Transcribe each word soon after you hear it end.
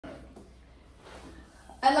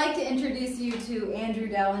I'd like to introduce you to Andrew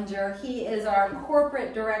Dellinger. He is our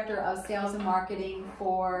Corporate Director of Sales and Marketing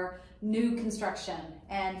for new construction,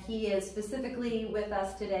 and he is specifically with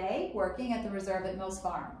us today working at the Reserve at Mills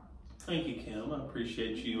Farm. Thank you, Kim. I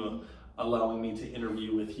appreciate you allowing me to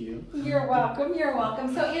interview with you. You're welcome. You're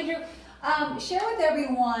welcome. So, Andrew, share with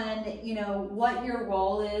everyone, what your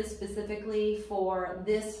role is specifically for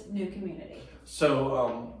this new community.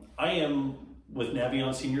 So, I am with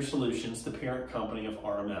Navion Senior Solutions, the parent company of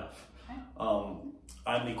RMF. Okay.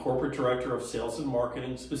 I'm the Corporate Director of Sales and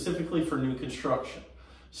Marketing, specifically for new construction.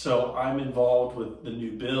 So I'm involved with the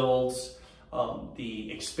new builds,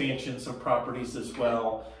 the expansions of properties as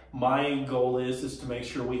well. My goal is to make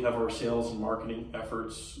sure we have our sales and marketing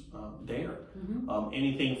efforts there. Mm-hmm.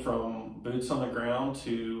 Anything from boots on the ground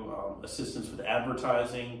to assistance with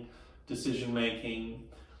advertising, decision making,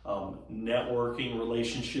 networking,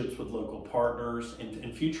 relationships with local partners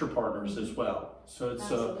and future partners as well. So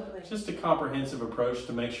it's just a comprehensive approach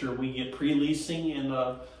to make sure we get pre-leasing and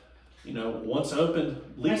once opened,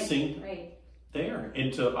 leasing there,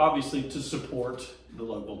 and to obviously to support the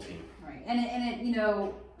local team. Right,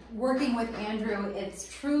 and working with Andrew,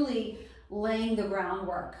 it's truly laying the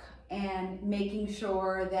groundwork and making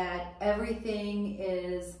sure that everything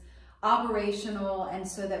is operational, and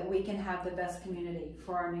so that we can have the best community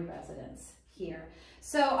for our new residents here.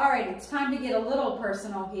 So, all right, it's time to get a little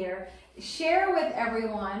personal here. Share with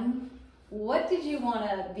everyone, what did you want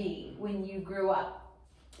to be when you grew up?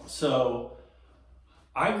 So,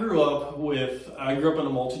 I grew up in a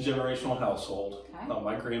multi-generational household. Okay.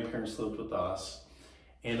 My grandparents lived with us,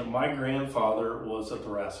 and my grandfather was a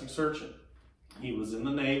thoracic surgeon. He was in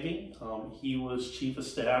the Navy. He was chief of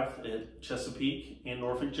staff at Chesapeake and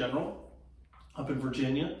Norfolk General up in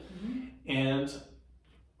Virginia. Mm-hmm. And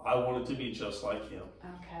I wanted to be just like him.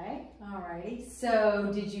 Okay, all righty.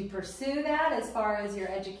 So did you pursue that as far as your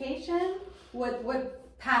education?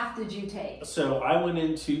 What path did you take? So I went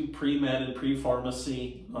into pre-med and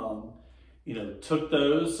pre-pharmacy, took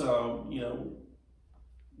those,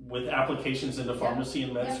 with applications into pharmacy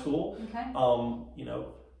and med school. Okay.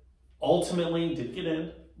 Ultimately did get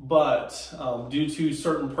in, but due to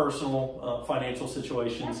certain personal financial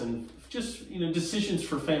situations and just decisions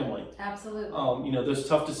for family. Absolutely. Those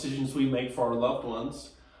tough decisions we make for our loved ones.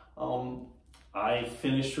 I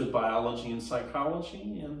finished with biology and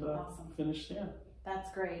psychology and finished there.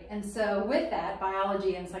 That's great. And so with that,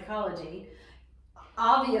 biology and psychology,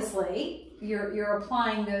 obviously you're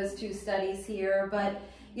applying those two studies here, but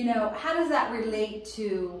how does that relate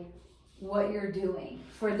to what you're doing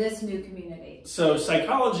for this new community? So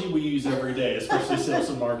psychology we use every day, especially sales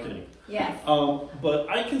and marketing. Yes. But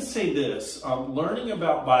I can say this, learning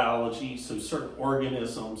about biology, so certain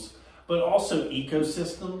organisms, but also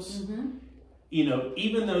ecosystems, mm-hmm.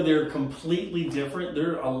 Even though they're completely different,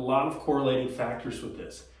 there are a lot of correlating factors with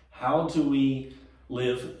this. How do we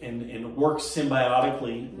live and work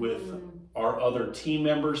symbiotically with our other team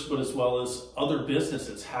members, but as well as other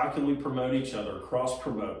businesses? How can we promote each other,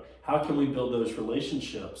 cross-promote? How can we build those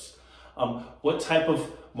relationships? What type of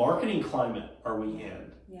marketing climate are we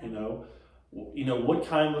in? Yeah. What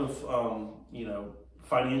kind of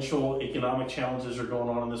financial, economic challenges are going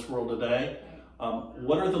on in this world today?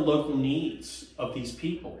 What are the local needs of these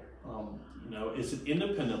people? Is it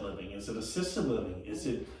independent living? Is it assisted living? Is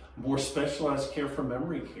it more specialized care for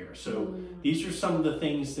memory care? So these are some of the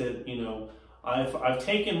things that I've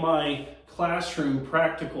taken my classroom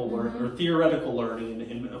practical learning or theoretical learning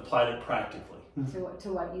and applied it practically to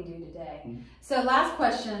what you do today. Mm-hmm. So last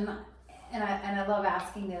question, and I love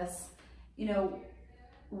asking this.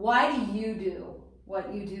 Why do you do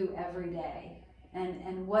what you do every day,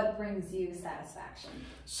 and what brings you satisfaction?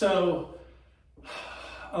 So,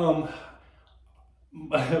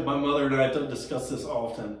 my mother and I don't discuss this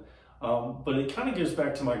often, but it kind of goes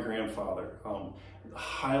back to my grandfather.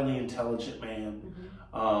 Highly intelligent man,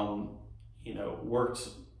 mm-hmm. Worked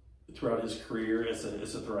throughout his career as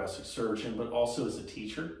a thoracic surgeon, but also as a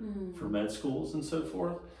teacher for med schools and so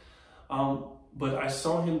forth. But I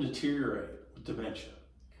saw him deteriorate with dementia.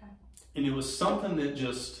 Okay. And it was something that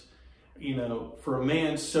just, for a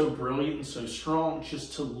man so brilliant and so strong,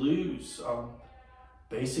 just to lose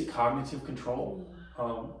basic cognitive control.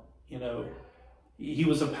 He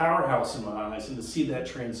was a powerhouse in my eyes, and to see that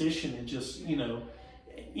transition and just,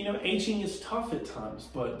 aging is tough at times,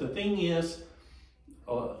 but the thing is,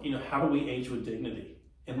 how do we age with dignity?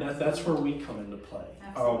 And that's where we come into play.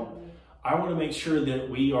 I want to make sure that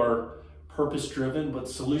we are purpose-driven, but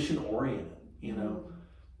solution-oriented,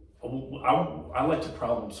 I like to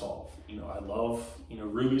problem solve. I love,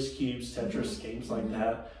 Rubik's Cubes, Tetris, games like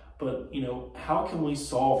that. But, how can we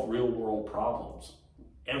solve real-world problems?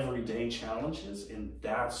 everyday challenges, and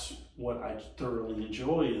that's what I thoroughly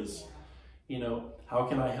enjoy is, you know, how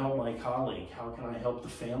can I help my colleague? How can I help the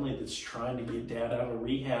family that's trying to get dad out of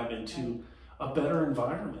rehab into a better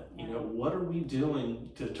environment? You know, what are we doing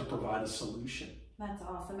to provide a solution? That's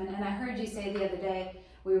awesome. And I heard you say the other day,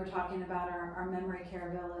 we were talking about our memory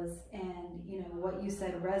care villas, and, you know, what you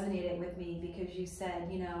said resonated with me, because you said,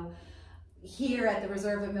 you know, here at the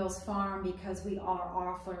Reserve at Mills Farm, because we are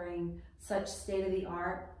offering such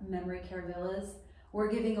state-of-the-art memory care villas,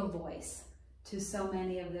 we're giving a voice to so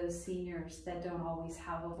many of those seniors that don't always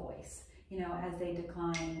have a voice, you know, as they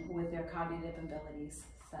decline with their cognitive abilities.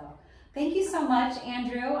 So thank you so much,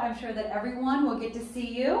 Andrew. I'm sure that everyone will get to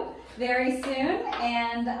see you very soon,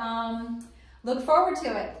 and look forward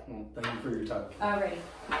to it. Well, thank you for your time. Alrighty.